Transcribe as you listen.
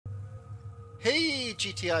Hey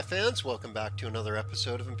GTI fans, welcome back to another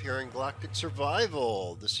episode of Empyrion Galactic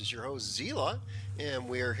Survival. This is your host Zila, and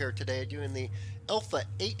we are here today doing the Alpha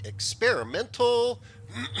 8 Experimental.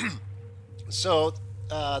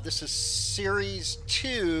 This is Series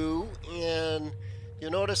 2, and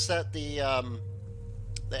you'll notice that the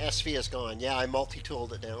SV is gone. Yeah, I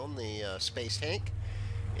multi-tooled it down, the space tank.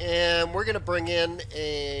 And we're going to bring in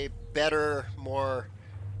a better,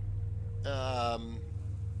 um,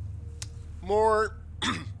 more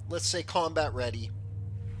let's say combat ready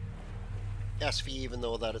SV, even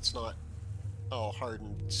though that it's not all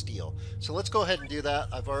hardened steel. So let's go ahead and do that.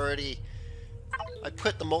 I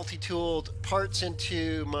put the multi-tooled parts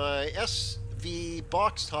into my SV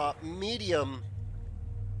box top medium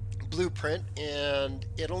blueprint, and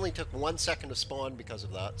it only took 1 second to spawn because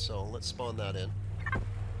of that. So let's spawn that in.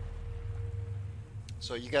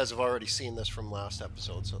 So you guys have already seen this from last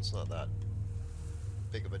episode, so it's not that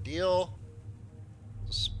big of a deal.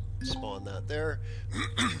 Just spawn that there.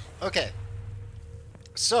 Okay,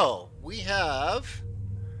 so we have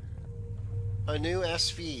a new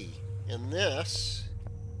SV, and this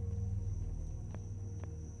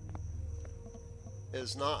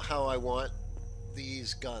is not how I want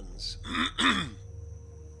these guns.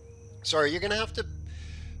 Sorry, you're gonna have to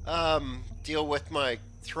deal with my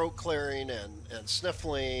throat clearing and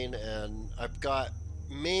sniffling, and I've got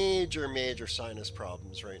major sinus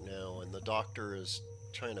problems right now, and the doctor is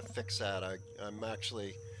trying to fix that. I'm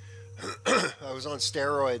actually I was on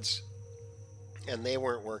steroids and they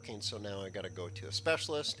weren't working, so now I got to go to a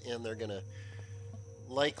specialist, and they're gonna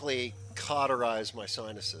likely cauterize my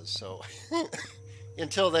sinuses. So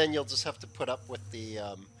until then, you'll just have to put up with the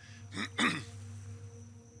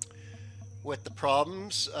with the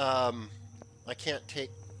problems. I can't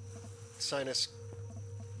take sinus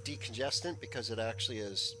decongestant because it actually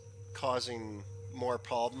is causing more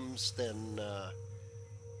problems than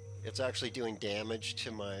it's actually doing damage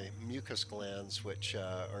to my mucus glands, which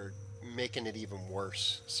are making it even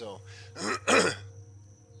worse. So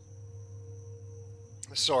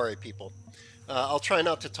sorry, people. I'll try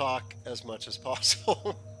not to talk as much as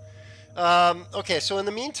possible. Okay, so in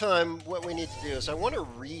the meantime, what we need to do is I want to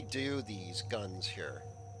redo these guns here.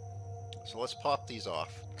 So let's pop these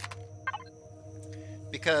off.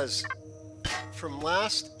 Because from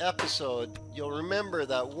last episode, you'll remember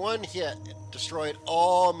that one hit destroyed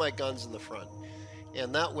all my guns in the front.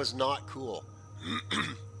 And that was not cool.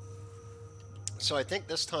 So I think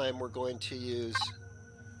this time we're going to use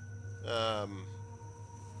a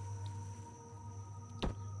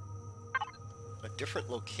different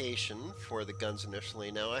location for the guns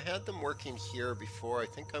initially. Now, I had them working here before. I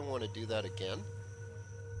think I want to do that again.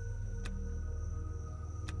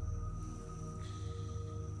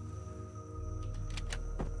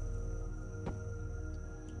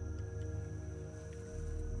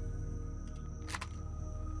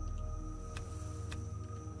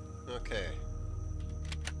 Okay.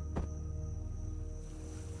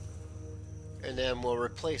 And then we'll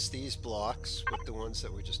replace these blocks with the ones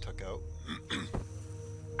that we just took out.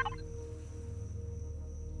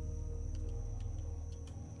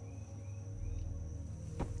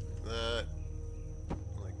 That,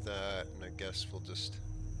 like that, and I guess we'll just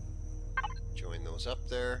join those up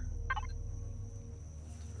there.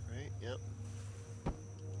 Alright, yep.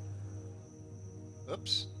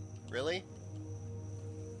 Oops, really?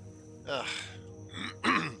 Ugh.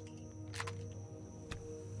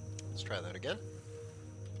 Let's try that again.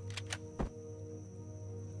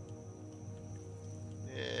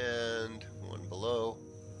 And one below.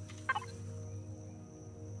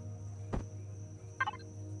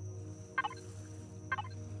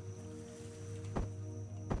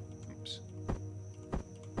 Oops.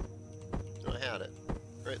 I had it.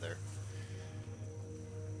 Right there.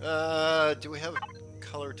 Do we have a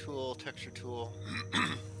color tool, texture tool?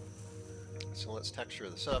 So let's texture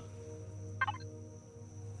this up.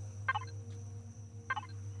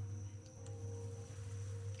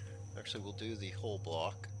 Actually, we'll do the whole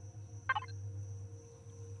block.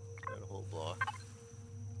 Got a whole block.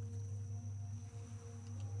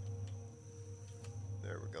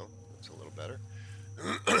 There we go. That's a little better.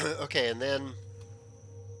 Okay, and then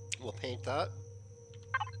we'll paint that.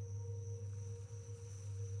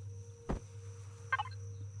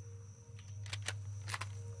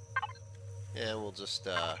 And we'll just,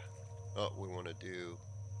 oh, we want to do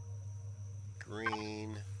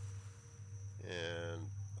green and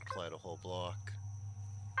apply the whole block.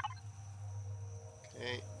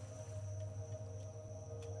 Okay.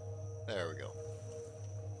 There we go.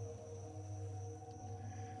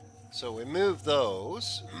 So we move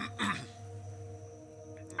those.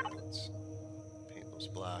 Let's paint those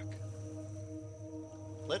black.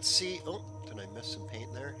 let's see. Oh, did I miss some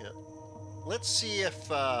paint there? Yeah. Let's see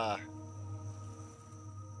if I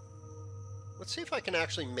can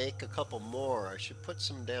actually make a couple more. I should put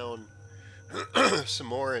some down, some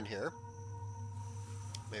more in here.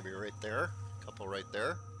 Maybe right there. A couple right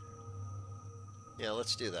there. Yeah,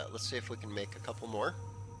 let's do that. Let's see if we can make a couple more.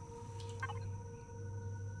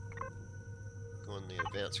 Go in the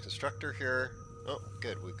advanced constructor here. Oh,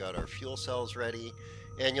 good. We've got our fuel cells ready.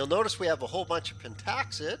 And you'll notice we have a whole bunch of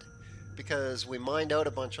pentaxid because we mined out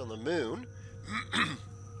a bunch on the moon,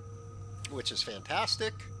 which is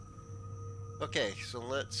fantastic. Okay, so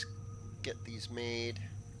let's get these made.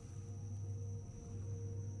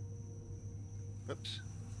 Oops,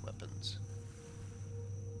 weapons.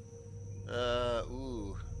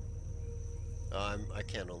 Ooh. I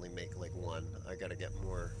can't only make like one. I gotta get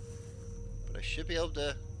more. But I should be able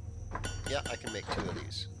to... Yeah, I can make 2 of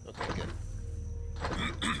these. Okay, good.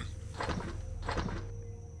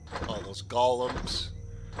 All those golems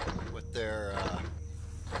with their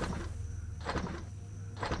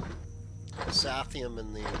Sathium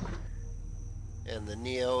and the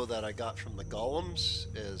Neo that I got from the golems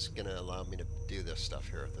is gonna allow me to do this stuff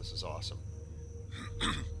here. This is awesome.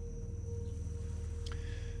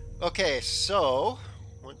 Okay, so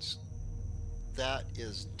once that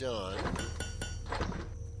is done,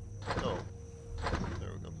 oh,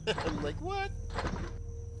 there we go. I'm like, what?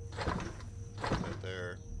 That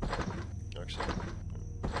there. Actually,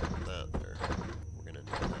 that there. We're gonna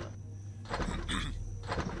do that.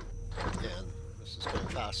 And this is going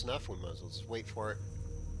fast enough. We might as well just wait for it.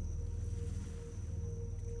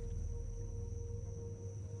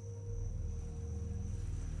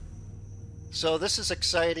 So this is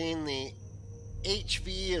exciting. The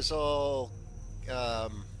HV is all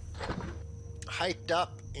hyped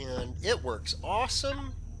up and it works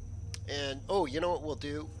awesome. And oh, you know what we'll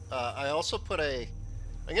do? I also put I'm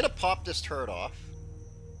gonna pop this turret off.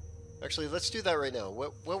 Actually, let's do that right now.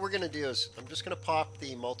 What we're gonna do is I'm just gonna pop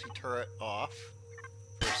the multi-turret off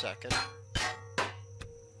for a second.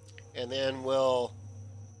 And then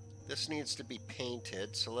this needs to be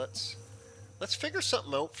painted, so let's figure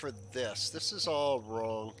something out for this. This is all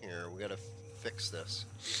wrong here. We gotta fix this.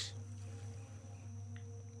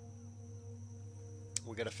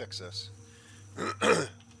 We gotta fix this.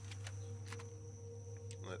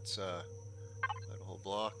 Let's add a whole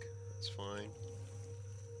block. That's fine.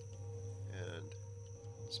 And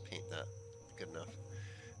let's paint that. Good enough.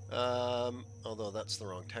 Although that's the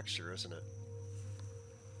wrong texture, isn't it?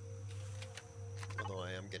 Although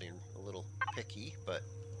I am getting a little picky, but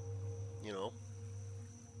you know,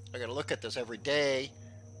 I gotta look at this every day.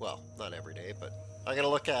 Well, not every day, but I gotta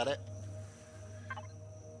look at it.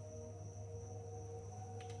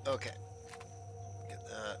 Okay. Get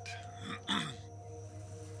that.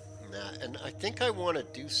 And I think I want to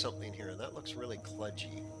do something here. That looks really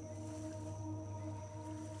kludgy.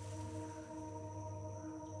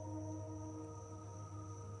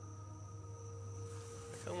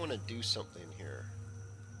 I think I want to do something here.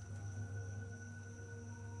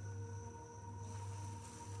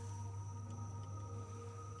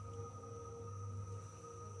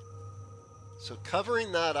 So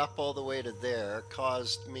covering that up all the way to there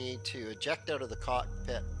caused me to eject out of the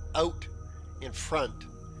cockpit out in front,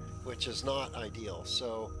 which is not ideal.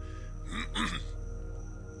 So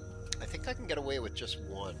I think I can get away with just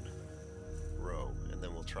one row and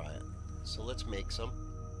then we'll try it. So let's make some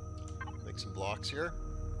blocks here.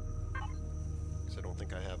 Because I don't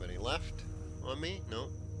think I have any left on me. No.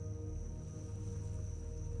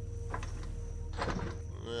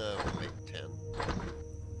 We'll make 10.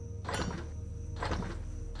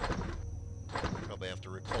 Probably have to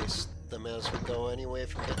replace them as we go anyway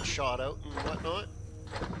from getting shot out and whatnot.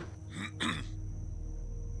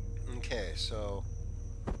 Okay, so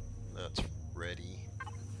that's ready.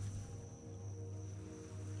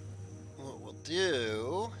 What we'll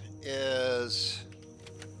do is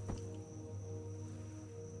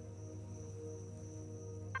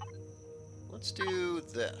let's do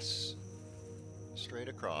this straight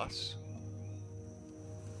across.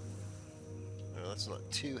 No, that's not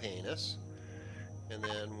too heinous. And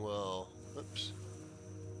then we'll, oops,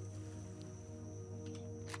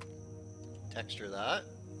 texture that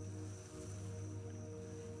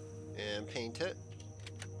and paint it,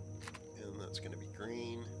 and that's going to be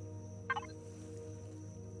green.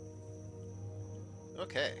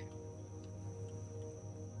 Okay.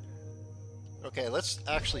 Okay, let's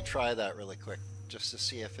actually try that really quick just to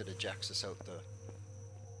see if it ejects us out the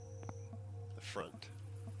front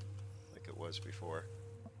like it was before.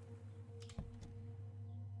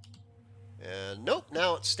 And nope,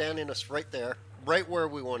 now it's standing us right there, right where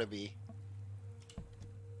we want to be.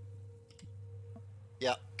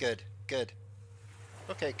 Yeah, good, good.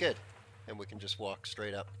 Okay, good. And we can just walk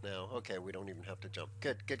straight up now. Okay, we don't even have to jump.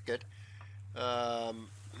 Good, good, good. Um,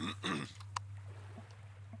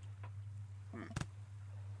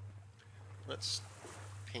 let's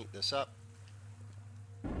paint this up.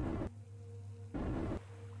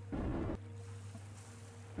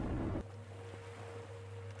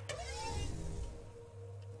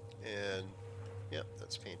 And, yep,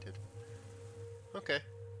 that's painted. Okay.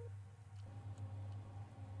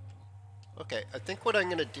 Okay, I think what I'm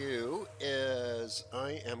going to do is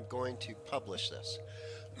I am going to publish this.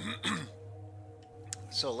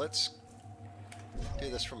 So let's do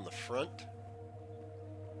this from the front.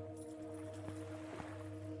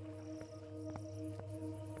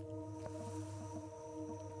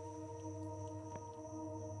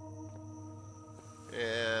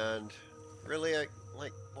 And really,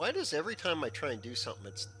 why does every time I try and do something,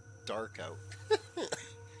 it's dark out?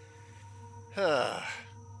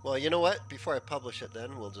 Well, you know what? Before I publish it,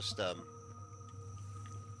 then we'll just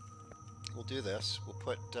we'll do this. We'll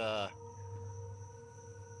put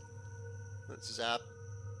let's zap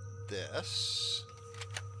this,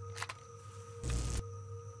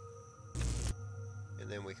 and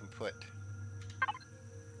then we can put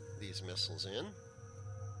these missiles in,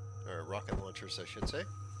 or rocket launchers, I should say.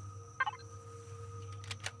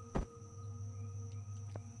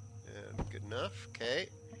 And good enough. Okay.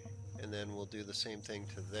 And then we'll do the same thing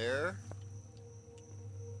to there.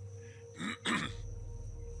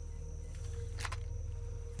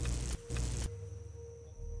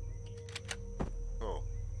 Oh.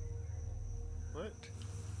 What?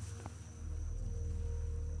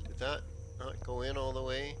 Did that not go in all the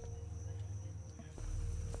way?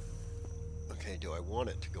 Okay, do I want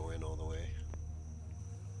it to go in all the way?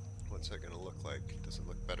 What's that going to look like? Does it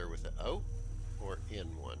look better with it out or in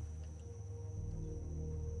one?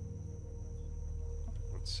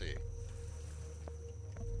 Let's see.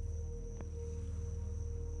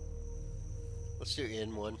 Let's do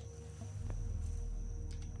in one.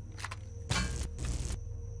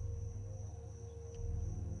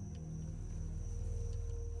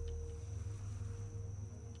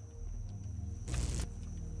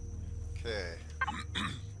 Okay.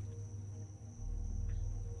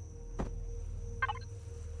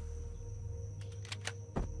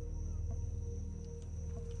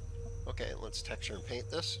 Okay, let's texture and paint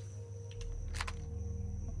this.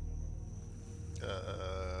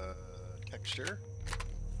 Texture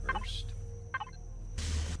first.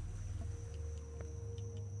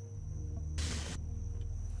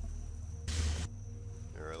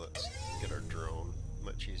 Alright, let's get our drone.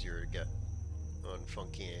 Much easier to get on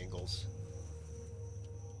funky angles.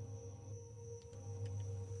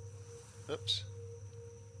 Oops.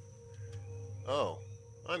 Oh,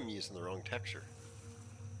 I'm using the wrong texture.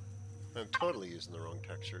 I'm totally using the wrong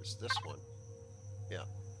texture. It's this one. Yeah.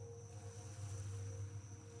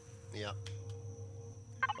 Yeah.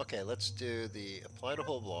 Okay, let's do the apply to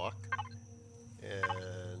whole block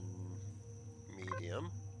and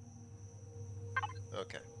medium.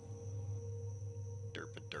 Okay.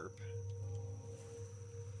 Derp a derp.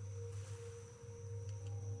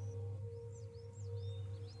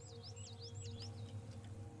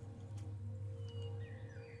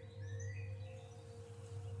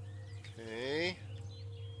 Okay.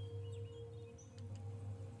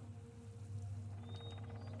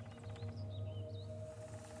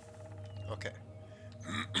 Okay.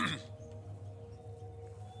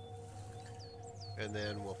 And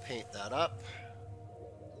then we'll paint that up.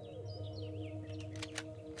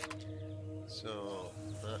 So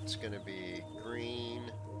that's going to be green.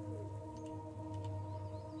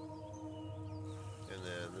 And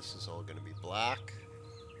then this is all going to be black.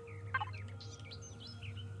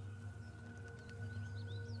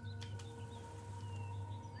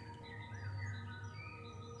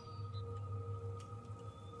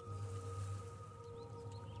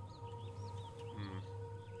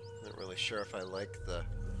 Not really sure if I like the...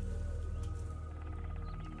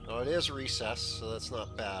 Oh, it is recessed, so that's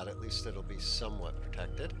not bad. At least it'll be somewhat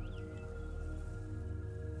protected.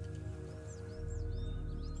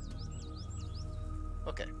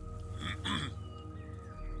 Okay.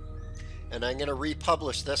 And I'm going to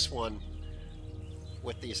republish this one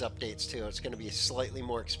with these updates too. It's going to be slightly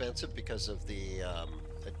more expensive because of the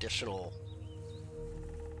additional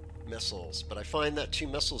missiles. But I find that 2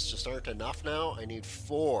 missiles just aren't enough now. I need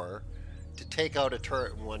 4 to take out a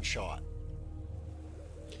turret in one shot.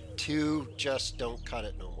 2 just don't cut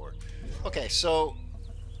it no more. Okay, so...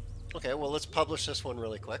 Okay, well, let's publish this one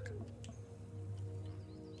really quick.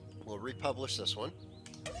 We'll republish this one.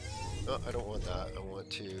 Oh, I don't want that. I want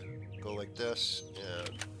to go like this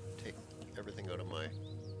and take everything everything out of my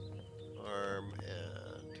arm,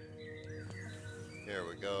 and there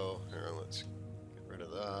we go. Here, let's get rid of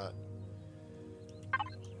that.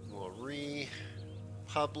 We'll republish.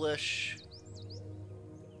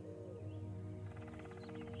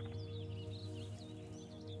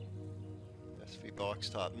 SV box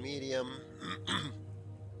top medium.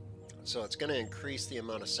 So it's going to increase the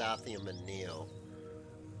amount of Sathium and Neo.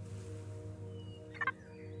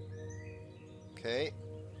 Okay.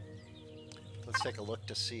 Let's take a look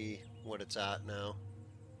to see what it's at now.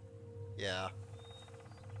 Yeah.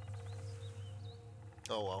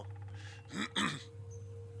 Oh well.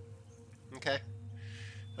 Okay.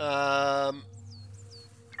 And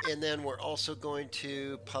then we're also going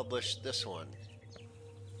to publish this one.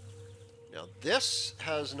 Now this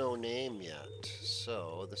has no name yet,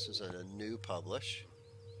 so this is a new publish.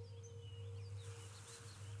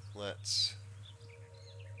 Let's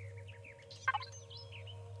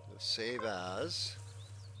save as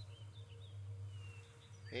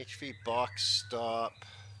HV box stop.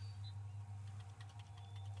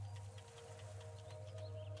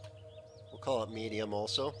 We'll call it medium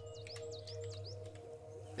also.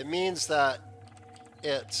 It means that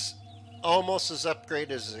it's almost as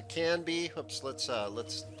upgraded as it can be. Oops, let's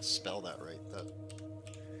spell that right.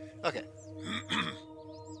 Okay.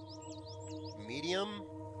 Medium.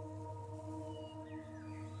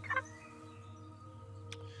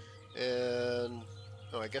 And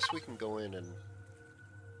I guess we can go in and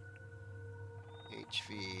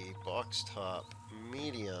HV box top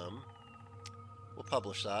medium. We'll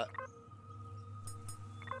publish that.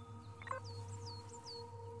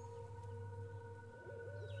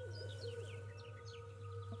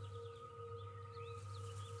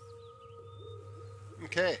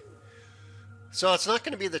 Okay, so it's not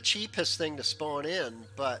going to be the cheapest thing to spawn in,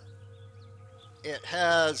 but it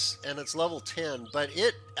has, and it's level 10, but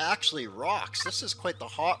it actually rocks. This is quite the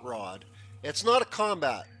hot rod. It's not a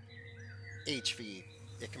combat HV.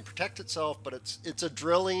 It can protect itself, but it's a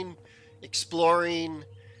drilling, exploring,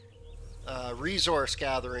 resource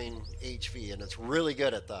gathering HV, and it's really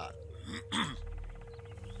good at that.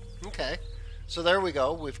 Okay, so there we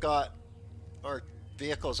go. We've got our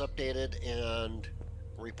vehicles updated and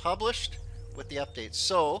republished with the updates.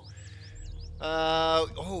 So,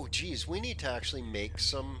 oh geez, we need to actually make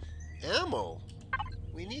some ammo.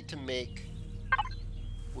 We need to make,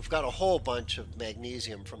 we've got a whole bunch of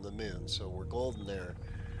magnesium from the moon, so we're golden there.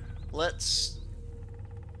 Let's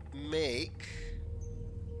make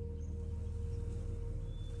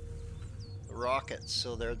rockets.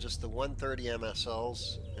 So they're just the 130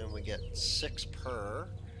 MSLs, and we get 6 per.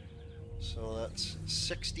 So that's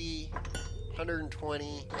 60,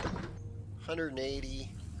 120,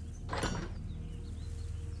 180.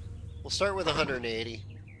 We'll start with 180.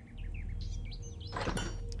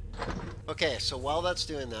 Okay, so while that's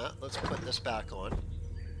doing that, let's put this back on.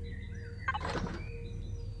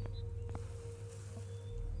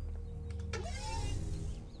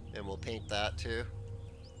 And we'll paint that too.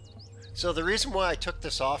 So the reason why I took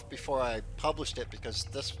this off before I published it, because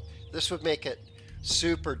this would make it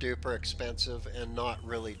super duper expensive and not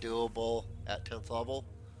really doable at 10th level.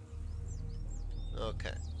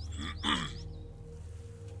 Okay.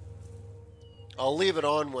 I'll leave it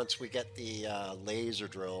on once we get the laser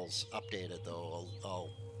drills updated, though.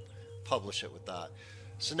 I'll publish it with that.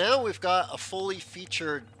 So now we've got a fully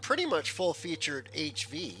featured, pretty much full featured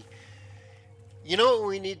HV. You know what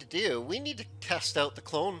we need to do? We need to test out the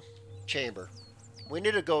clone chamber. We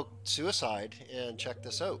need to go suicide and check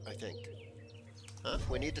this out, I think. Huh?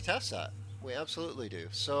 We need to test that. We absolutely do.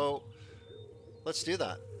 So let's do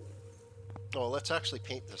that. Oh, let's actually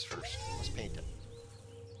paint this first. Let's paint it.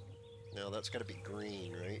 Now that's got to be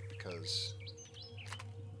green, right? Because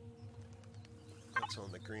that's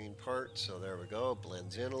on the green part. So there we go.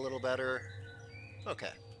 Blends in a little better.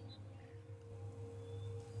 Okay.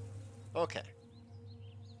 Okay.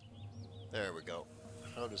 There we go.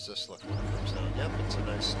 How does this look when it comes down? Yep, it's a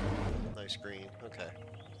nice green. Okay.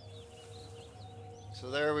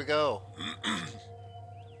 So there we go.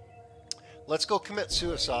 Let's go commit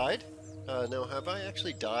suicide. Now, have I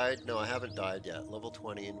actually died? No, I haven't died yet. Level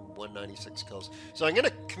 20 and 196 kills. So I'm going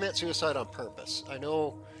to commit suicide on purpose. I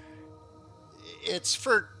know it's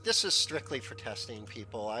for, this is strictly for testing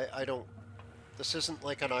people. I don't, this isn't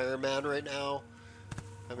like an Iron Man right now.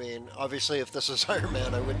 I mean, obviously if this was Iron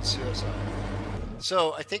Man, I wouldn't suicide.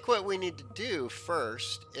 So I think what we need to do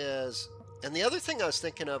first is, and the other thing I was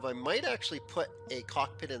thinking of, I might actually put a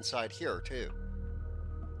cockpit inside here too.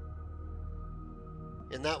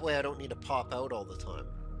 And that way I don't need to pop out all the time.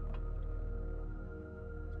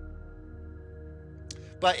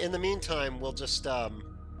 But in the meantime, we'll just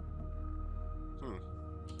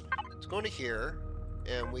go to here,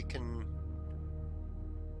 and we can...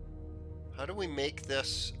 How do we make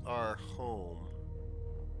this our home?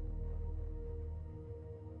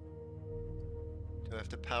 Do I have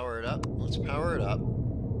to power it up? Let's power it up.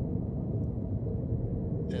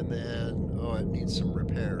 And then, oh, it needs some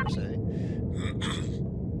repairs, eh?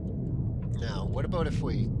 Now, what about if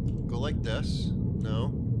we go like this?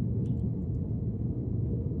 No.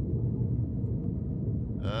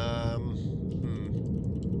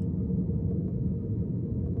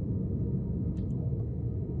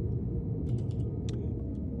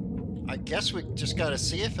 I guess we just gotta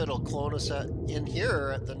see if it'll clone us in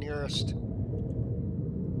here at the nearest.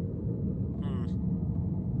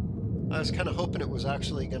 I was kind of hoping it was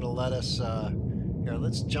actually going to let us, here,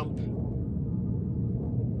 let's jump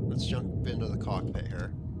into the cockpit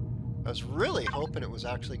here. I was really hoping it was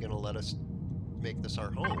actually going to let us make this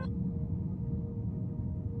our home.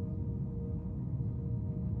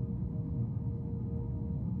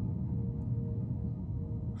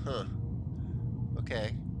 Huh.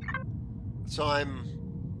 Okay. So I'm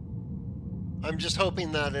just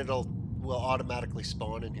hoping that will automatically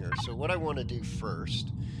spawn in here. So what I want to do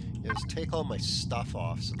first is take all my stuff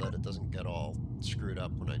off so that it doesn't get all screwed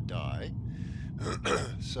up when I die.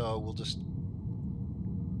 So we'll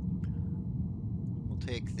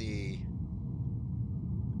take the,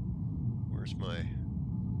 where's my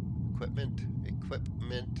equipment?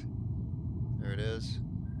 There it is.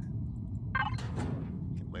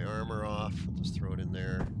 Get my armor off, we'll just throw it in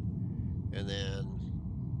there. And then,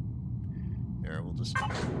 here, we'll just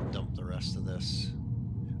dump the rest of this.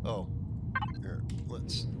 Oh, here, we'll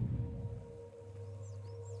just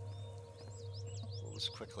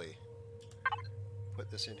quickly put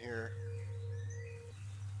this in here.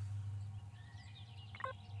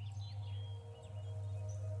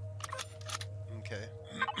 Okay.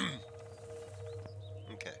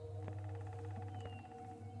 Okay.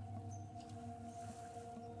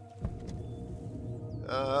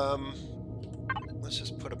 Let's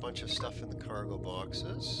just put a bunch of stuff in the cargo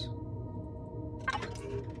boxes.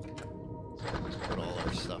 Let's put all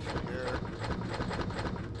our stuff in here.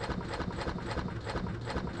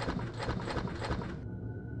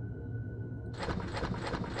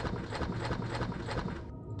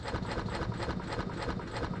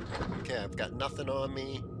 Okay, I've got nothing on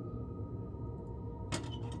me.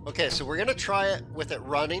 Okay, so we're gonna try it with it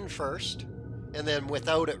running first, and then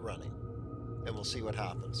without it running, and we'll see what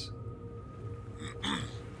happens.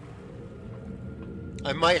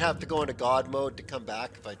 I might have to go into God mode to come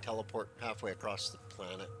back if I teleport halfway across the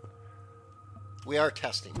planet. We are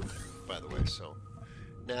testing, by the way, so.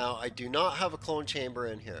 Now, I do not have a clone chamber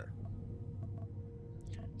in here.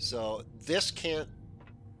 So, this can't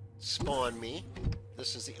spawn me.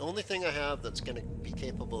 This is the only thing I have that's going to be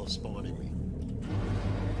capable of spawning me.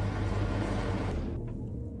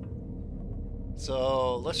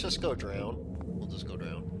 So, let's just go drown. We'll just go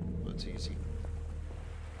drown. That's easy.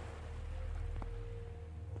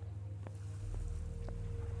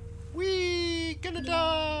 Whee! Gonna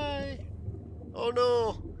die! Oh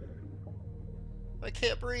no! I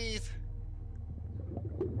can't breathe.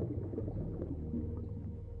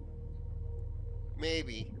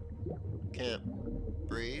 Maybe. Can't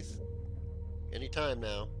breathe. Anytime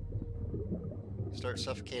now. Start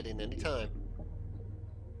suffocating anytime.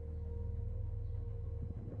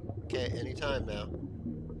 Okay, anytime now.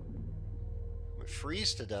 I'm gonna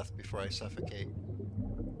freeze to death before I suffocate.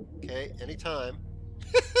 Okay, anytime.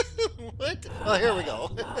 What? Oh, here we go.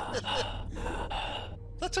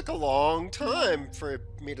 That took a long time for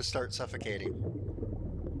me to start suffocating.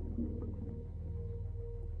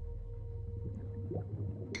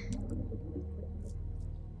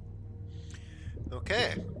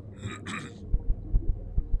 Okay.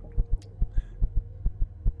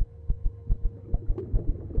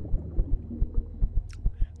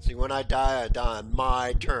 See, when I die on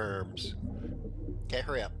my terms. Okay,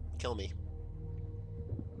 hurry up. Kill me.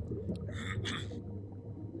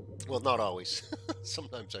 Well, not always.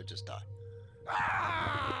 Sometimes I just die.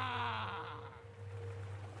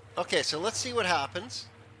 Okay, so let's see what happens.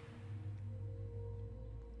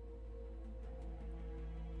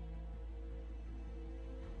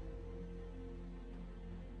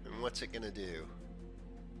 And what's it gonna do?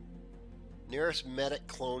 Nearest medic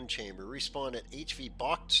clone chamber. Respawn at HV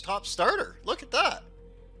box top starter. Look at that.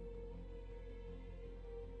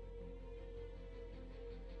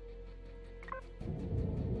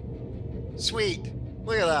 Sweet.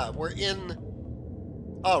 Look at that. We're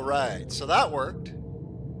in. All right. So that worked.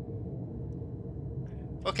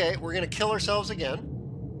 Okay, we're going to kill ourselves again.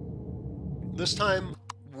 This time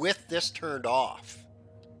with this turned off.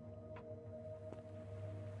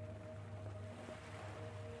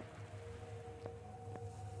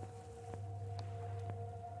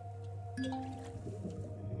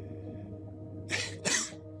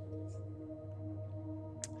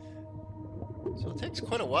 So it takes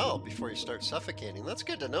quite a while before you start suffocating. That's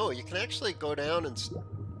good to know. You can actually go down and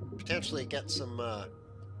potentially get some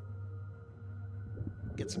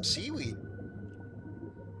seaweed.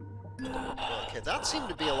 Okay, that seemed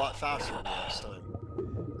to be a lot faster than last time.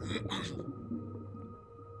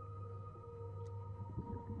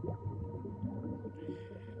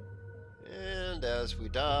 And as we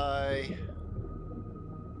die,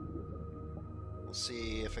 we'll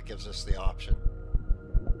see if it gives us the option.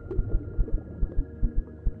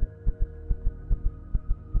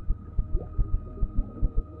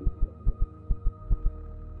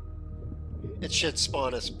 It should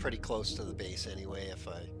spawn us pretty close to the base anyway if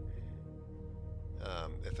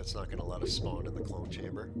it's not going to let us spawn in the clone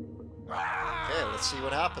chamber. Okay, let's see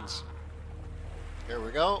what happens. Here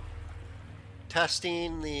we go.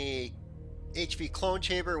 Testing the HV clone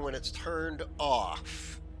chamber when it's turned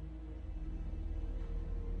off.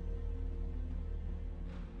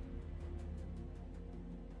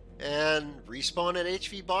 And respawn at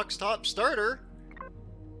HV box top starter.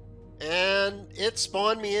 And it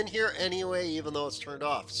spawned me in here anyway, even though it's turned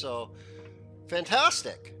off. So,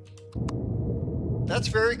 fantastic. That's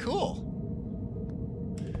very cool.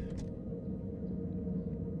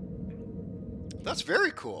 That's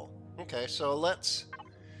very cool. Okay, so let's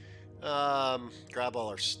grab all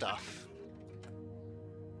our stuff.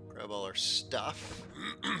 Grab all our stuff.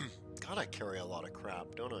 God, I carry a lot of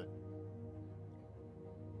crap, don't I?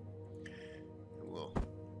 We'll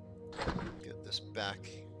get this back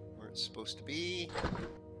where it's supposed to be.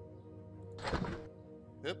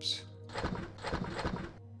 Oops.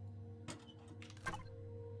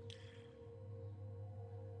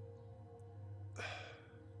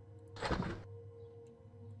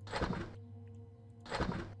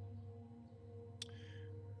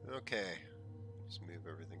 Okay, let's move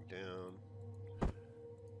everything down.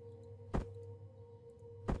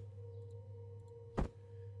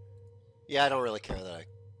 Yeah, I don't really care that I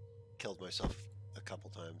killed myself a couple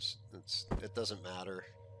times. It doesn't matter.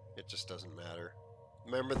 It just doesn't matter.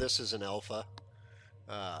 Remember, this is an alpha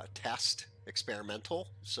test, experimental,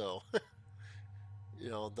 so you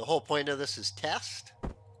know, the whole point of this is test.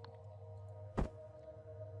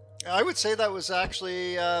 I would say that was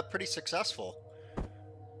actually pretty successful.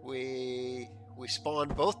 We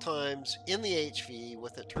spawned both times in the HV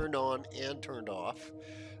with it turned on and turned off.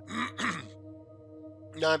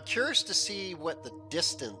 Now I'm curious to see what the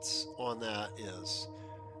distance on that is.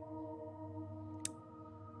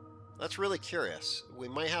 That's really curious. We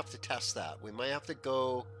might have to test that. We might have to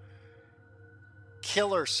go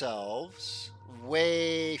kill ourselves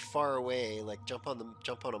way far away, like jump on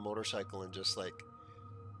a motorcycle and just like.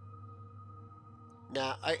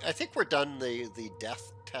 Now, I think we're done the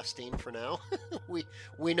death testing for now.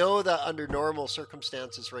 we know that under normal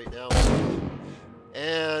circumstances right now,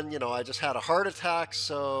 and you know, I just had a heart attack,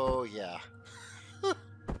 so yeah.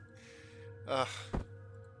 It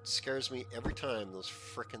scares me every time those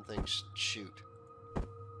frickin' things shoot.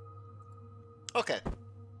 Okay,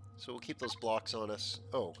 so we'll keep those blocks on us.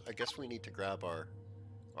 Oh, I guess we need to grab our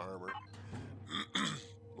armor.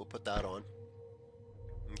 We'll put that on.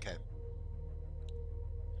 Okay.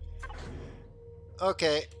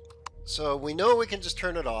 Okay, so we know we can just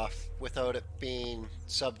turn it off without it being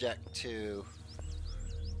subject to,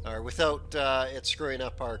 or without it screwing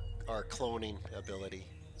up our cloning ability.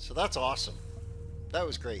 So that's awesome. That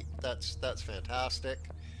was great. That's fantastic.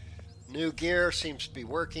 New gear seems to be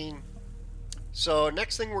working. So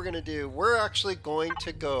next thing we're going to do, we're actually going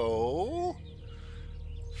to go,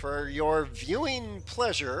 for your viewing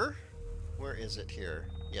pleasure, where is it here?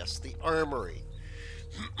 Yes, the armory.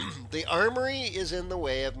 The armory is in the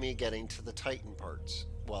way of me getting to the Titan parts.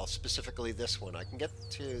 Well, specifically this one. I can get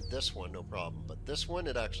to this one, no problem. But this one,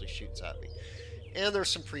 it actually shoots at me. And there's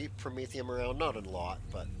some Promethium around. Not a lot,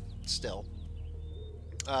 but still.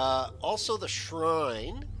 Also, the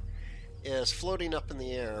shrine is floating up in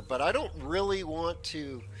the air. But I don't really want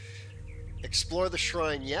to explore the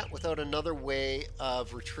shrine yet without another way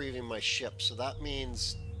of retrieving my ship. So that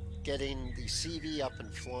means getting the CV up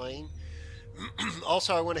and flying.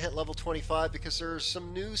 Also, I want to hit level 25 because there's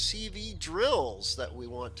some new CV drills that we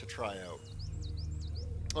want to try out.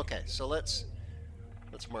 Okay, so let's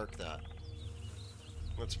mark that.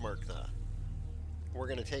 Let's mark that. We're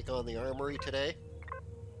going to take on the armory today.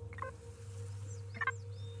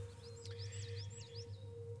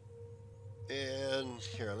 And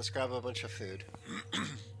here, let's grab a bunch of food.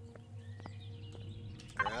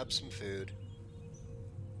 Grab some food.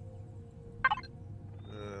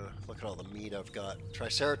 Look at all the meat I've got.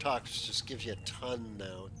 Triceratops just gives you a ton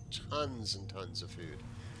now. Tons and tons of food.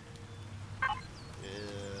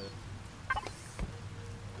 And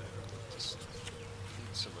there, just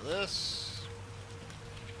eat some of this.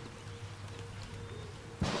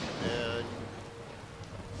 And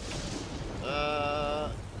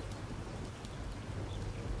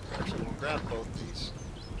actually we'll grab both these.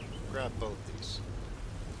 Grab both these.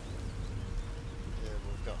 And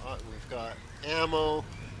we've got ammo.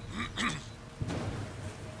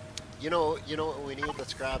 You know what we need?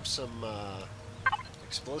 Let's grab some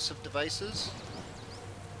explosive devices.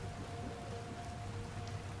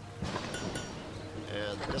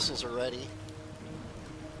 And the missiles are ready.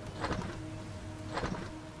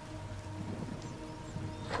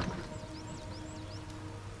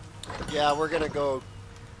 Yeah, we're gonna go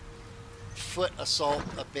foot assault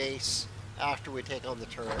a base after we take on the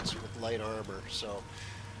turrets with light armor, so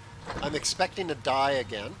I'm expecting to die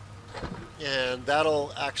again, and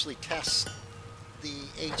that'll actually test the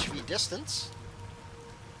HV distance.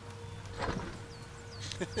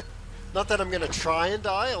 Not that I'm going to try and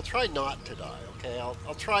die, I'll try not to die, okay?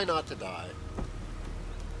 I'll try not to die.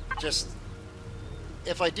 Just,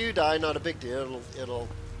 if I do die, not a big deal, it'll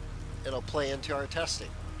play into our testing.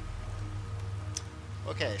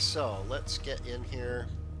 Okay, so let's get in here.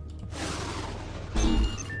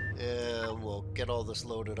 And we'll get all this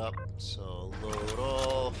loaded up. So load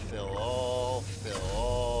all, fill all, fill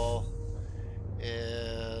all.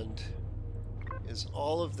 And is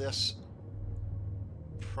all of this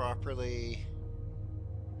properly...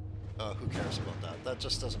 who cares about that? That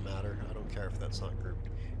just doesn't matter. I don't care if that's not grouped.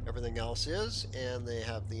 Everything else is, and they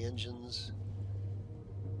have the engines.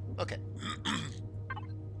 Okay.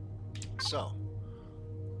 So,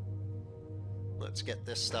 let's get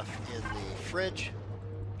this stuff in the fridge.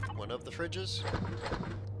 One of the fridges.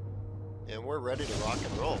 And we're ready to rock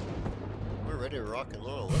and roll. We're ready to rock and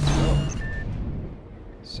roll. Let's go.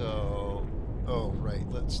 So, oh, right.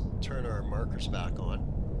 Let's turn our markers back on.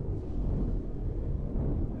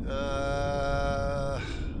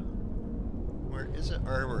 Where is it?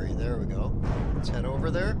 Armory. There we go. Let's head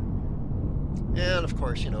over there. And, of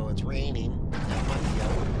course, you know, it's raining. That might be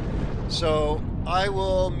out. So, I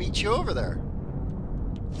will meet you over there.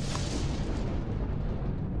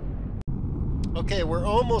 Okay, we're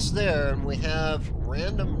almost there, and we have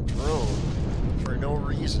random drone for no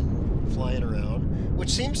reason flying around, which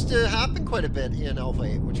seems to happen quite a bit in Alpha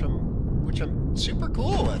 8, which I'm super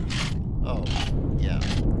cool with. Oh, yeah.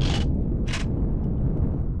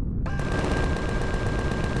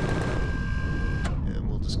 And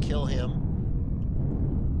we'll just kill him.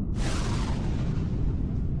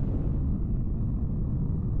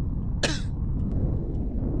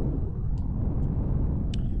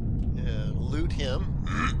 Him.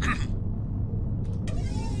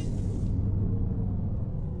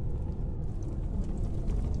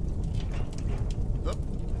 Oh.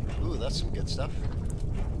 Ooh, that's some good stuff.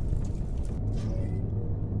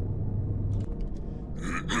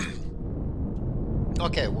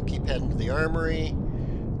 Okay, we'll keep heading to the armory.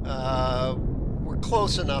 We're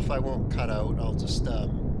close enough. I won't cut out. I'll just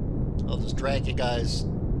drag you guys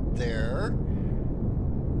there.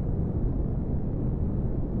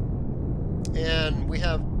 And we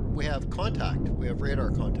have contact. We have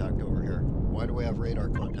radar contact over here. Why do we have radar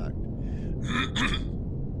contact?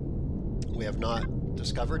 We have not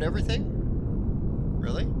discovered everything?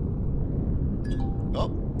 Really?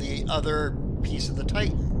 Oh, the other piece of the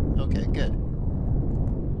Titan. Okay, good.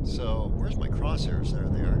 So, where's my crosshairs? There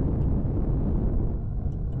they are.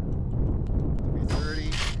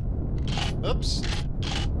 330. Oops.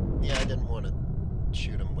 Yeah, I didn't want to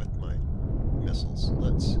shoot him with my missiles.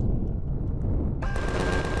 Let's...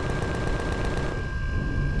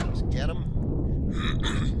 Just get him.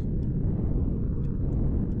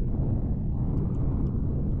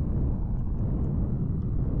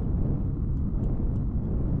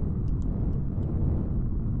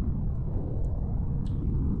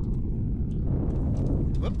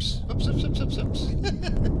 Whoops, whoops, whoops, whoops, whoops, whoops.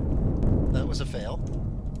 That was a fail.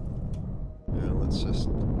 Yeah, let's just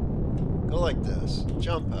go like this.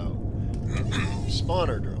 Jump out.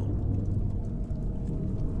 Spawner drone.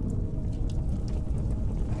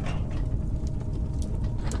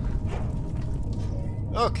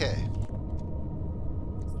 Okay.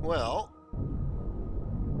 Well,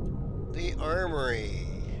 the armory.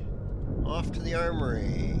 Off to the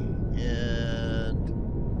armory. And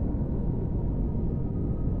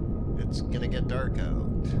it's gonna get dark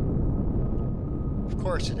out. Of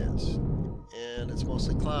course it is. And it's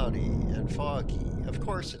mostly cloudy and foggy. Of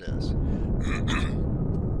course it is.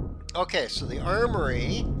 Okay, so the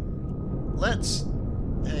armory. Let's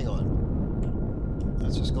hang on.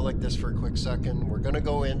 Let's just go like this for a quick second. We're going to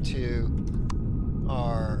go into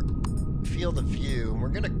our field of view, and we're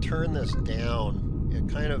going to turn this down.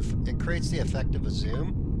 It creates the effect of a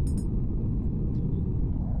zoom.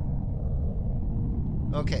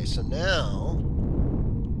 Okay, so now,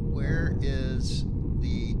 where is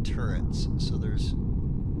the turrets? So there's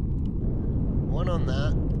one on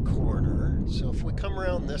that corner. So if we come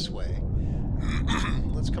around this way,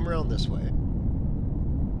 let's come around this way.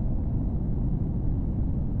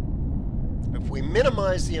 If we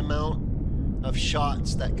minimize the amount of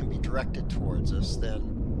shots that can be directed towards us, then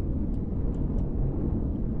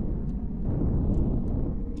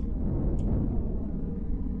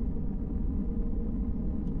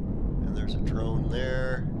and there's a drone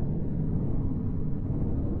there.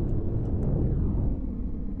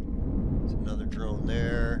 There's another drone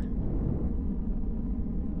there.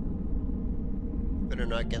 Better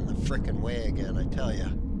not get in the frickin' way again, I tell ya.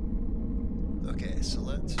 Okay, so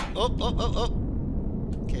let's... Oh!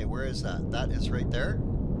 Okay, where is that? That is right there.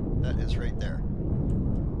 That is right there.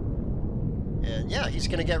 And yeah, he's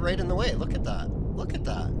gonna get right in the way. Look at that. Look at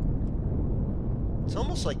that. It's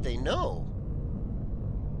almost like they know.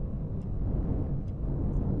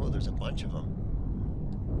 Oh, there's a bunch of them.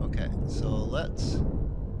 Okay, so let's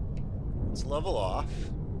level off.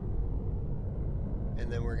 And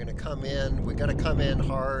then we're gonna come in. We gotta come in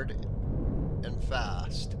hard and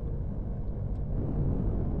fast.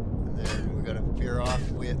 And then we're gonna veer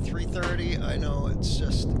off. We at 330. I know, it's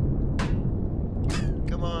just...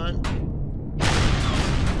 Come on.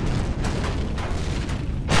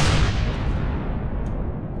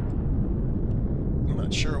 I'm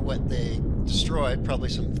not sure what they destroyed. Probably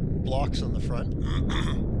some blocks on the front.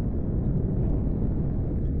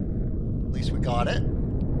 At least we got it.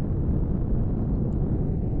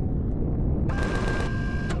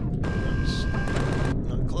 Oops.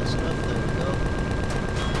 Not close enough. There we go.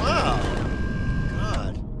 Wow!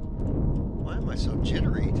 God. Why am I so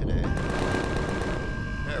jittery today?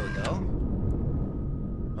 There we go.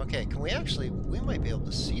 Okay, can we actually... We might be able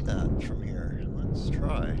to see that from here. Let's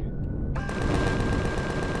try.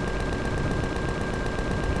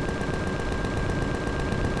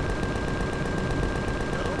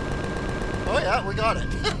 No? Oh yeah, we got it.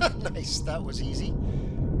 Nice, that was easy.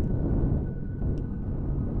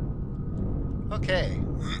 Okay.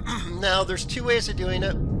 Now, there's two ways of doing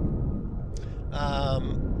it.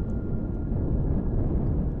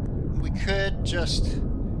 We could just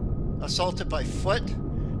assault it by foot,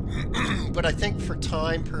 but I think for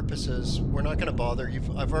time purposes, we're not going to bother.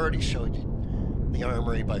 I've already showed you the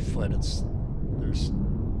armory by foot. There's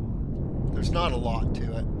not a lot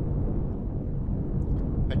to it.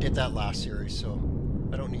 I did that last series, so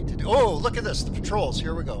I don't need to do... Oh, look at this, the patrols.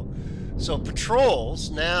 Here we go. So patrols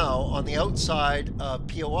now on the outside of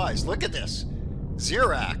POIs. Look at this.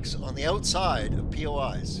 Xerax on the outside of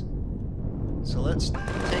POIs. So let's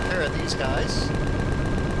take care of these guys.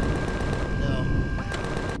 Now,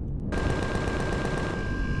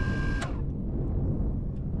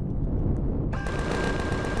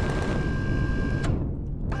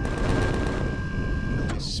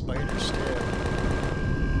 these spiders too.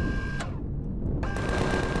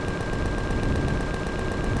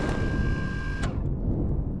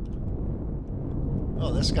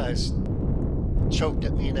 Oh, this guy's choked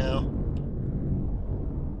at me now.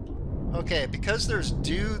 Okay, because there's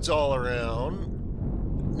dudes all around,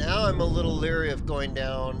 now I'm a little leery of going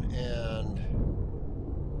down and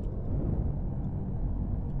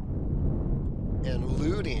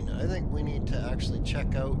looting. I think we need to actually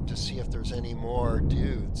check out to see if there's any more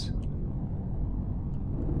dudes.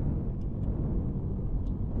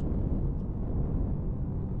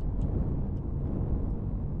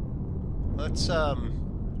 Let's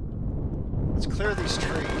clear these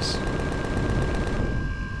trees.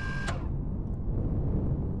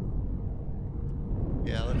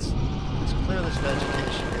 Yeah, let's clear this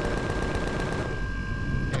vegetation here.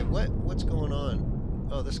 Hey, what's going on?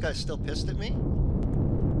 Oh, this guy's still pissed at me?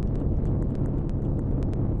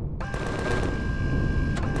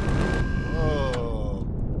 Whoa.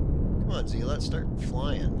 Come on, Z, let's start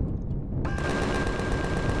flying.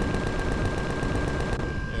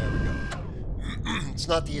 There we go. It's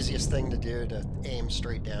not the easiest thing to do to aim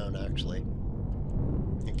straight down, actually.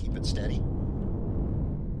 And keep it steady.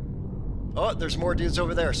 Oh, there's more dudes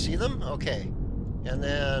over there. See them? Okay. And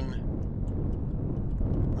then...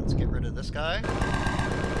 Let's get rid of this guy.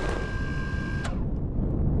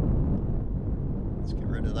 Let's get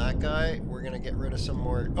rid of that guy. We're gonna get rid of some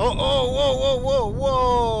more... Oh,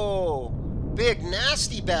 whoa! Big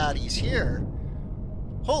nasty baddies here.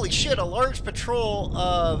 Holy shit, a large patrol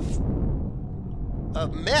of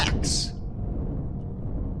of mechs.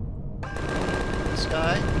 This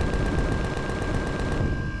guy.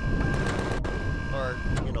 Or,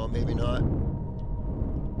 you know, maybe not.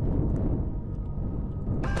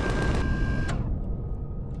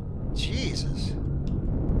 Jesus.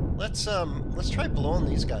 Let's try blowing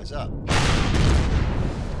these guys up.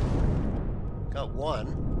 Got one.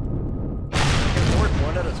 Can board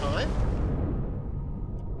one at a time?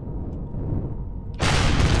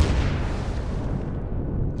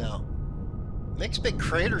 Now, makes big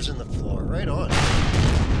craters in the floor. Right on.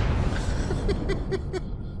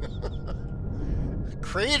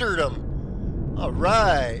 Cratered them. All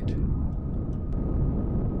right.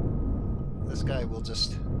 This guy will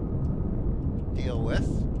just deal with.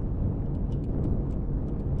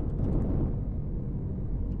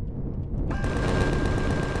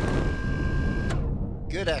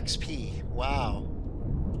 Good XP. Wow.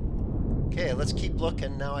 Okay, let's keep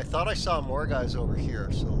looking. Now, I thought I saw more guys over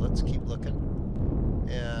here, so let's keep looking.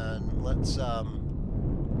 And let's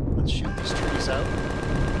shoot these trees out.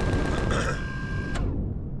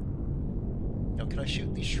 Now, can I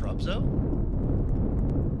shoot these shrubs out?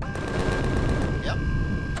 Yep.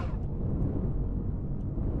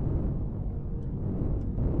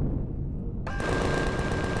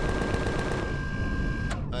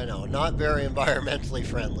 I know, not very environmentally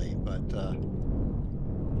friendly, but I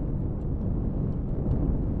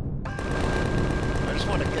just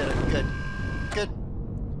want to get a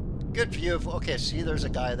good view of. Okay, see, there's a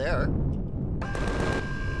guy there,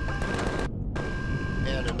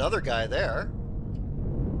 and another guy there.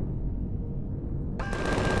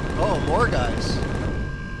 Oh, more guys.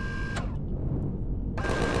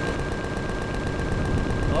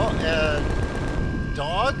 Oh, and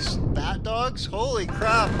dogs? Bat dogs? Holy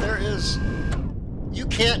crap, there is... You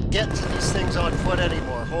can't get to these things on foot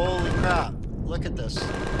anymore. Holy crap. Look at this.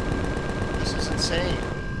 This is insane.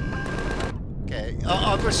 Okay,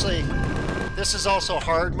 obviously, this is also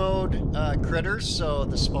hard mode critters, so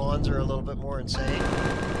the spawns are a little bit more insane.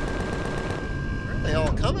 Where are they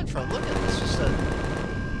all coming from? Look at this.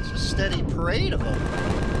 It's a steady parade of them.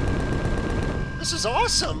 This is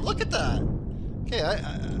awesome. Look at that. Okay,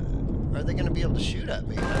 are they going to be able to shoot at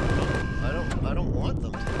me? I don't know. I don't want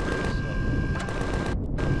them to. So.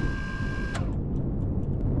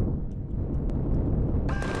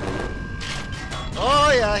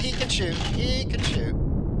 Oh yeah, he can shoot. He can shoot.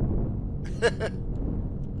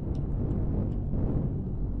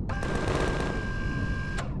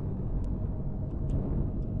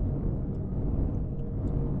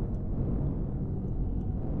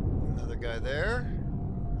 Another guy there.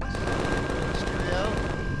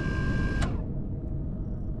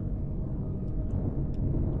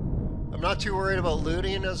 I'm not too worried about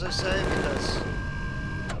looting, as I say, because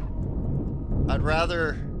I'd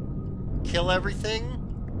rather kill everything.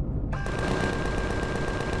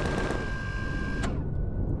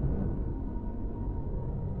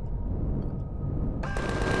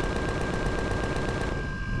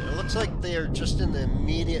 It looks like they are just in the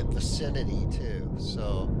immediate vicinity, too,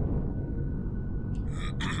 so...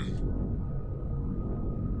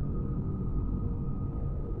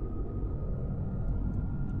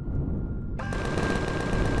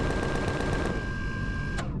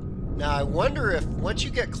 Now, I wonder if, once you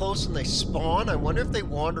get close and they spawn, I wonder if they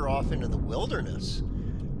wander off into the wilderness.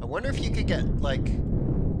 I wonder if you could get, like,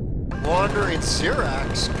 wandering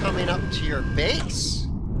Xerax coming up to your base.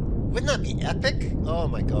 Wouldn't that be epic? Oh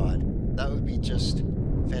my god. That would be just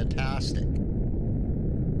fantastic.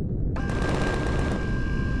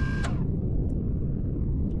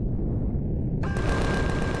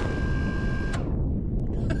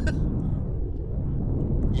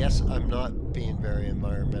 Yes, I'm not being very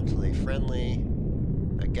environmentally friendly.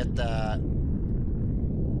 I get that. Come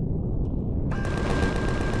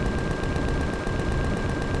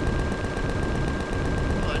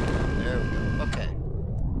on. There we go. Okay.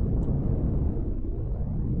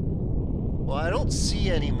 Well, I don't see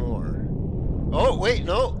any more. Oh, wait,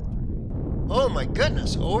 no. Oh my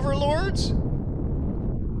goodness. Overlords?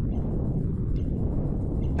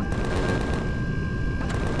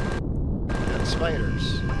 And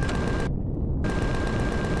spiders.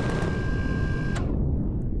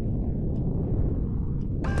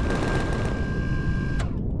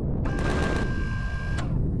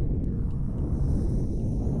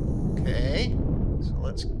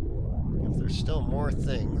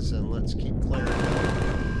 Things, and let's keep clearing out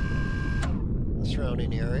the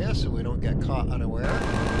surrounding area so we don't get caught unaware.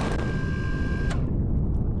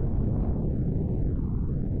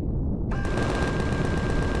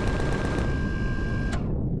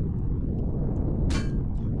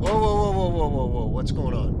 Whoa, whoa, whoa, whoa, whoa, whoa, whoa, what's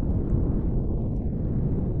going on?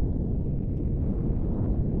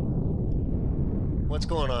 What's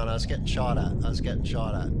going on? I was getting shot at. What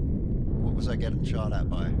was I getting shot at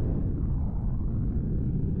by?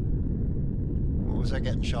 What was I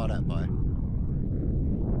getting shot at by?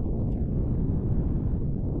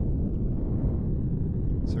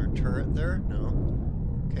 Is there a turret there? No.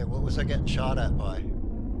 Okay, what was I getting shot at by?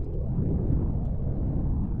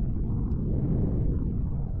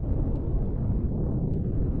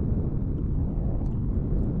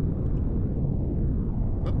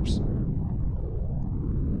 Oops.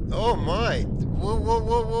 Oh my! Whoa, whoa,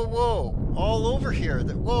 whoa, whoa, whoa! All over here.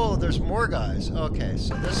 Whoa, there's more guys. Okay,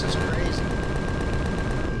 so this is crazy.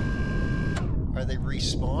 Are they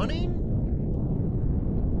respawning?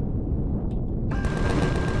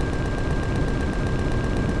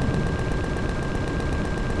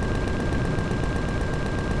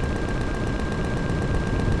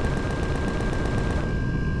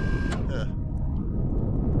 Huh.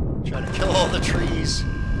 Trying to kill all the trees.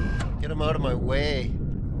 Get them out of my way.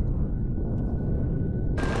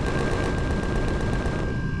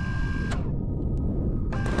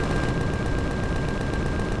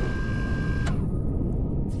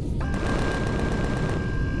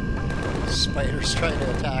 Spiders trying to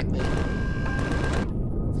attack me.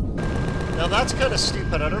 Now that's kind of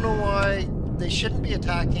stupid. I don't know why they shouldn't be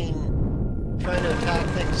trying to attack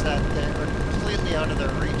things that are completely out of their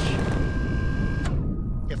reach.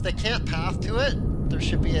 If they can't path to it, there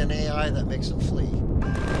should be an AI that makes them flee.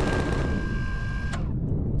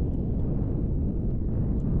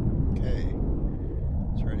 Okay.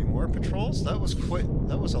 Is there any more patrols? That was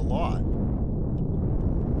a lot.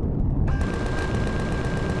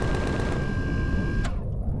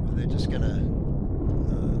 Just gonna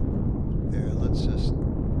there, let's just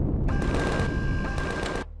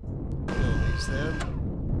kill these then.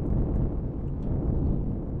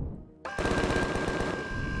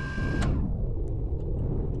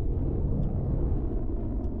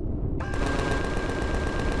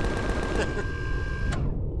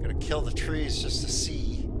 Gonna kill the trees just to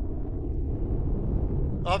see.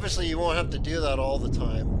 Obviously you won't have to do that all the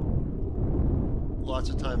time. Lots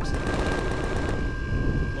of times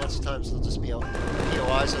they'll just be out,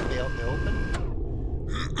 POIs will be out in the open.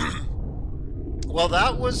 Well,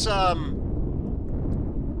 that was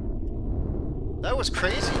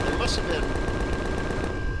crazy. There must have been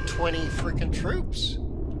 20 freaking troops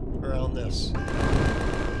around this.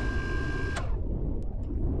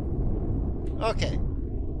 Okay.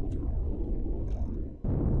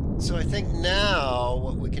 So I think now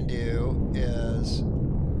what we can do is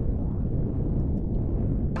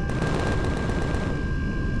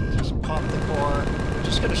pop the core. We're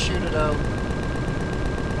just gonna shoot it out.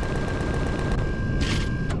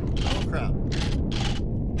 Oh crap.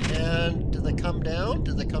 And do they come down?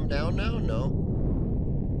 Do they come down now? No.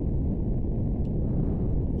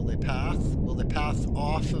 Will they path? Will they path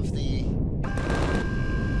off of the...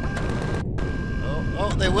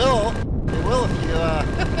 Oh, they will. They will if you,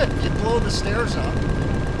 if you blow the stairs up.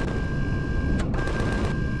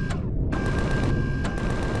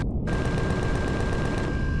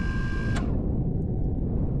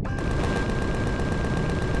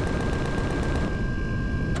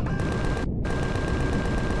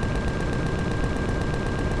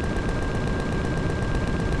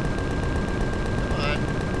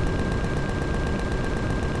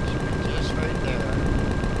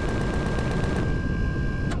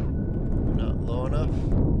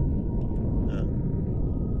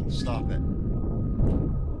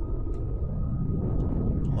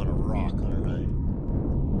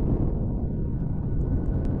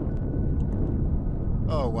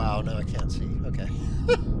 Oh wow, now I can't see. Okay.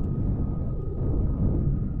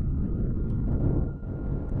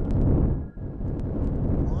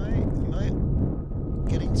 Why am I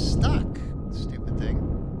getting stuck? Stupid thing.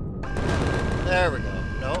 There we go.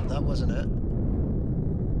 No, that wasn't it.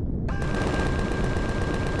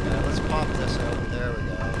 Yeah, let's pop this out. There we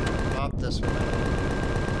go. Pop this one out.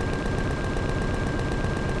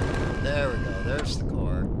 There we go. There's the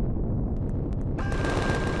core.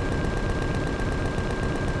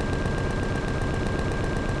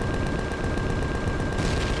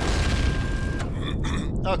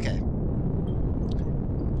 Okay.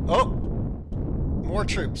 Oh! More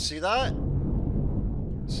troops. See that?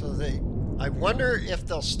 So I wonder if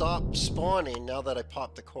they'll stop spawning now that I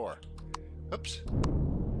popped the core. Oops.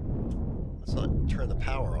 Let's not turn the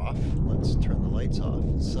power off. Let's turn the lights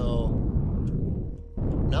off. So,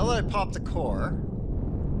 now that I popped the core,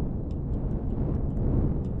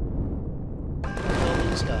 kill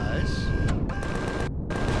these guys.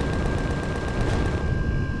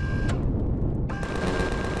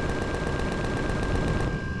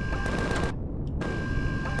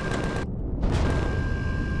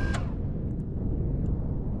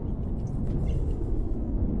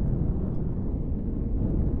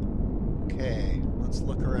 let's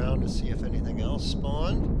look around to see if anything else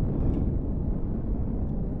spawned.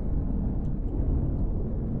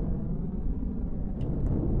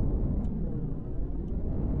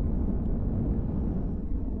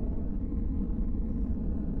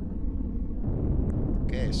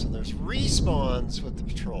 Okay, so there's respawns with the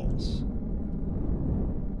patrols.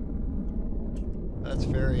 That's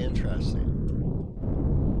very interesting.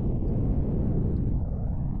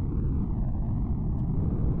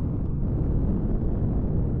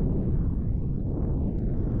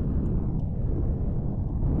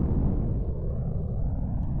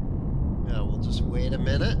 Now we'll just wait a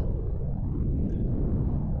minute.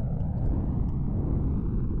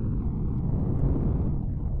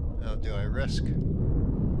 Now, do I risk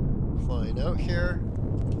flying out here?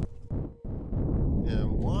 And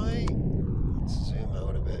why? Let's zoom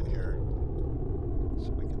out a bit here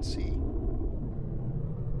so we can see.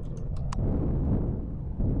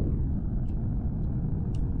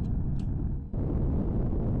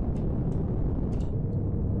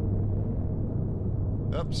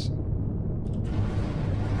 Oops.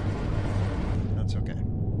 That's okay.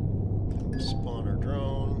 Spawn our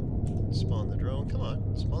drone. Spawn the drone. Come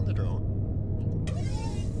on, spawn the drone.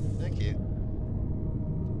 Thank you.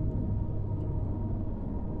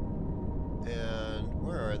 And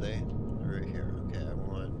where are they? They're right here. Okay, I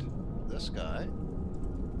want this guy.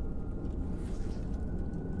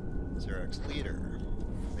 Xerax leader.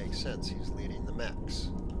 Makes sense, he's leading the mechs.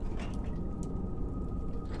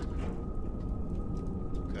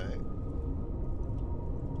 Okay.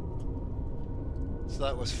 So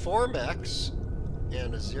that was 4 mechs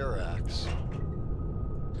and a Xerax.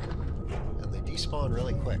 And they despawn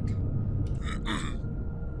really quick.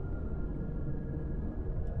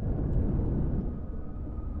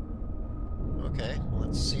 Okay,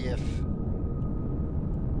 let's see if...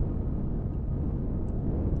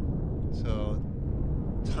 So,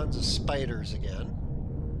 tons of spiders again.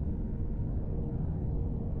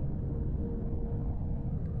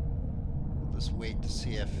 We'll just wait to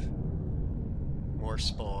see if more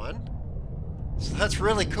spawn. So that's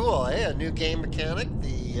really cool, eh? A new game mechanic.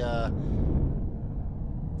 The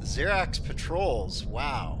Xerax patrols.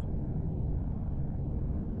 Wow.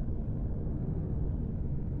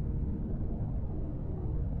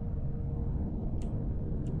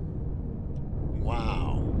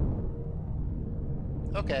 Wow.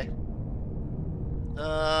 Okay.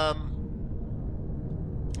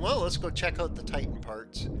 Well, let's go check out the Titan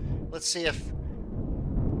parts. Let's see if...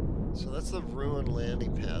 So that's the ruined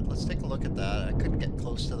landing pad. Let's take a look at that. I couldn't get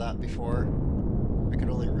close to that before. I could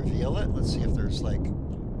only reveal it. Let's see if there's, like,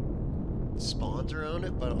 spawns around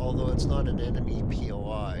it, but although it's not an enemy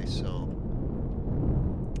POI, so...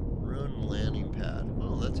 Ruined landing pad.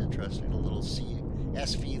 Well, that's interesting. A little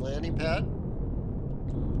SV landing pad.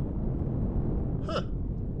 Huh.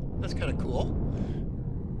 That's kind of cool.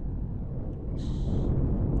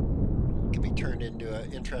 Could be turned into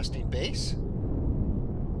an interesting base.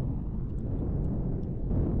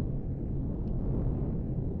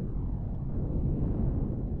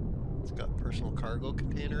 It's got a personal cargo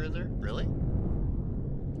container in there? Really?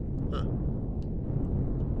 Huh.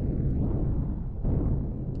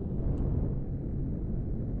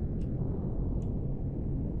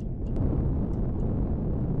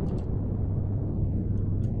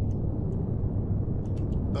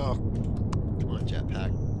 Oh, come on,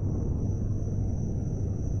 jetpack.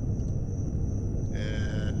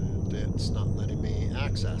 And it's not letting me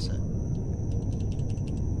access it.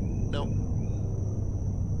 Nope.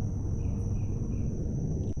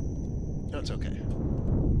 That's okay.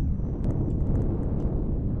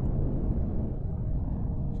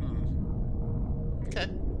 Okay.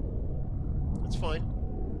 That's fine.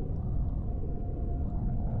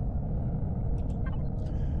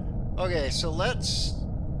 Okay, so let's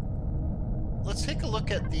take a look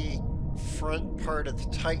at the front part of the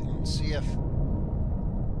Titan, see if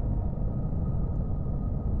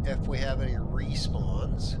we have any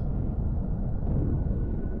respawns.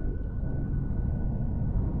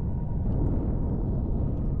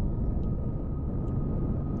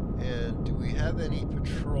 And do we have any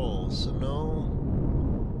patrols? So no.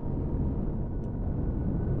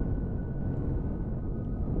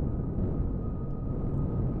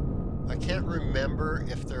 I can't remember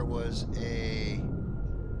if there was a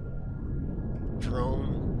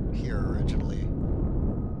drone here originally.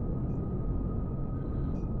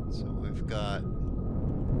 So we've got...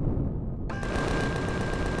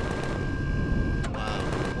 Wow.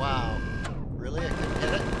 Wow. Really? I couldn't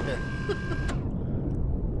hit it? There.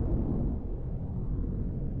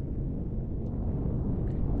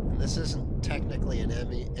 And this isn't technically an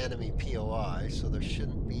enemy POI, so there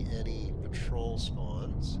shouldn't be any patrol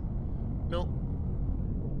spawns. Nope.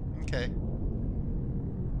 Okay.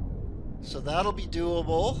 So that'll be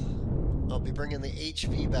doable. I'll be bringing the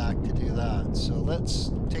HV back to do that. So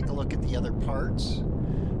let's take a look at the other parts.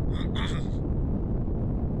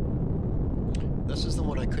 This is the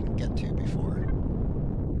one I couldn't get to before.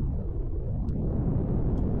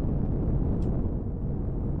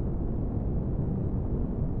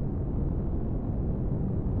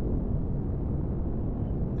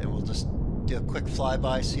 And we'll just do a quick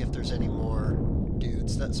flyby, see if there's any more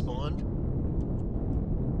dudes that spawned.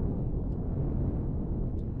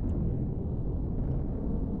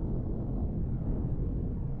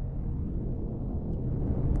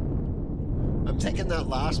 I'm thinking that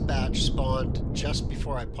last batch spawned just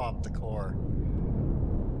before I popped the core.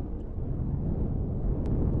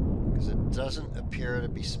 Because it doesn't appear to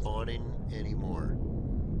be spawning anymore.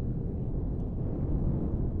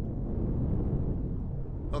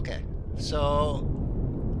 Okay, so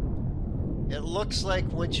it looks like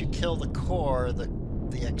once you kill the core, the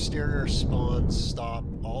exterior spawns stop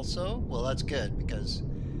also. Well, that's good, because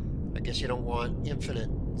I guess you don't want infinite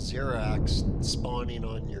Xerax spawning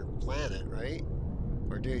on your planet, right?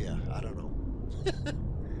 Or do you? I don't know.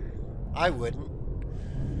 I wouldn't.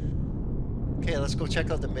 Okay, let's go check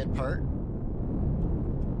out the mid part.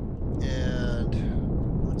 And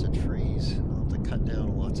lots of trees. I'll have to cut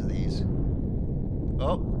down lots of these.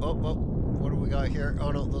 Oh. What do we got here?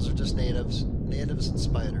 Oh no, those are just natives. Natives and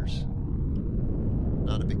spiders.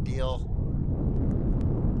 Not a big deal.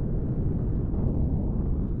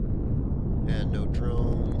 And no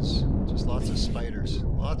drones. Just lots of spiders.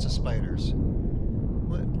 Lots of spiders.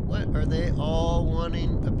 What? Are they all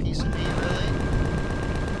wanting a piece of me, really?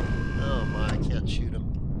 Oh my, I can't shoot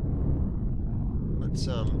them.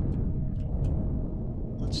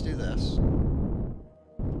 Let's do this.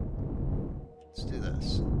 Let's do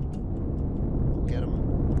this. Get them,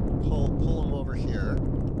 pull them over here,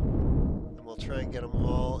 and we'll try and get them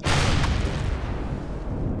all.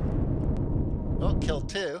 Oh, killed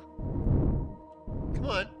two. Come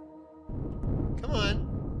on. Come on.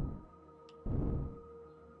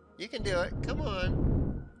 You can do it. Come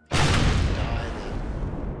on. Die then.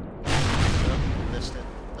 Nope, missed it.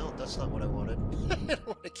 No, that's not what I wanted. I don't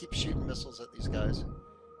want to keep shooting missiles at these guys.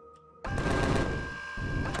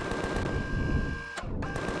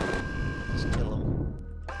 Just kill him.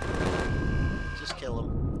 Just kill him.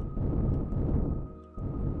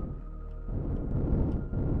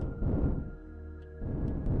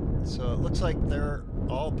 So it looks like they're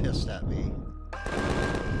all pissed at me.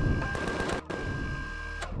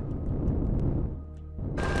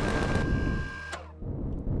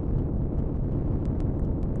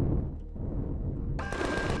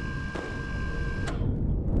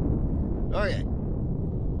 Okay.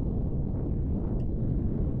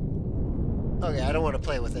 Okay, I don't want to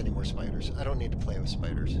play with any more spiders. I don't need to play with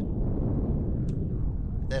spiders.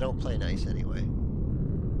 They don't play nice anyway.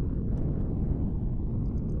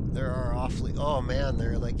 There are awfully... Oh man,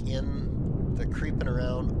 they're like in... They're creeping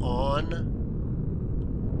around on...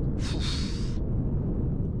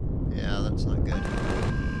 Yeah, that's not good.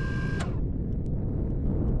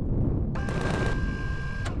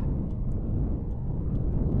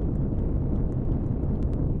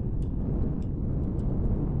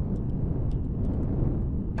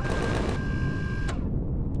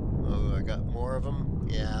 Oh, I got more of them?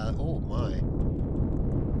 Yeah, oh my.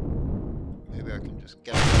 Maybe I can just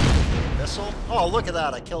get a missile. Oh, look at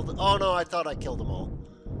that! I killed. Oh no, I thought I killed them all.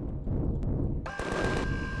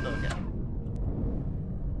 Okay.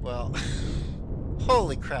 Well,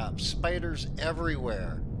 holy crap! Spiders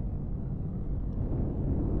everywhere.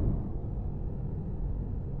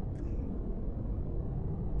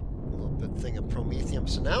 A little bit thing of promethium.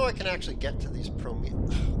 So now I can actually get to these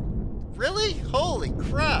Really? Holy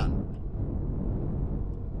crap!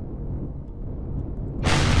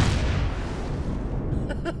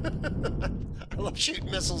 I love shooting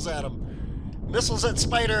missiles at them. Missiles at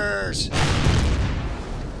spiders!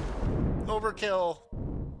 Overkill.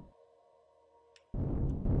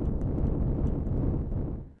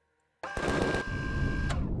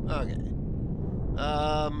 Okay.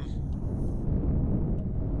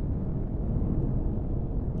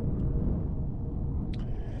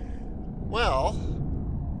 Well,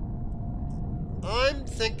 I'm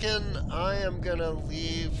thinking I am gonna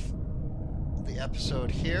leave the episode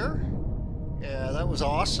here. Yeah, that was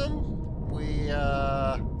awesome. We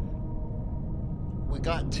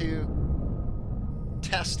got to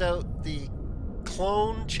test out the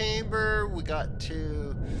clone chamber. We got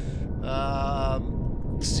to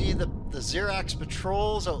see the Xerax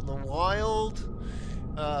patrols out in the wild.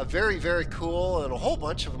 Very, very cool, and a whole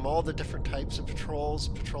bunch of them, all the different types of patrols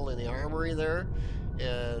patrolling the armory there,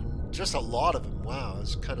 and just a lot of them. Wow, I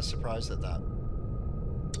was kind of surprised at that.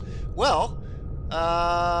 Well,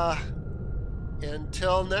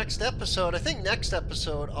 until next episode, I think next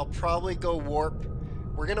episode I'll probably go warp.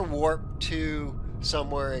 We're going to warp to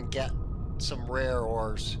somewhere and get some rare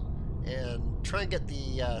ores and try and get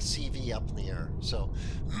the CV up in the air. So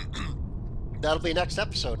that'll be next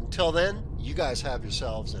episode. Until then, you guys have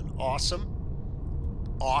yourselves an awesome,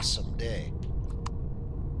 awesome day.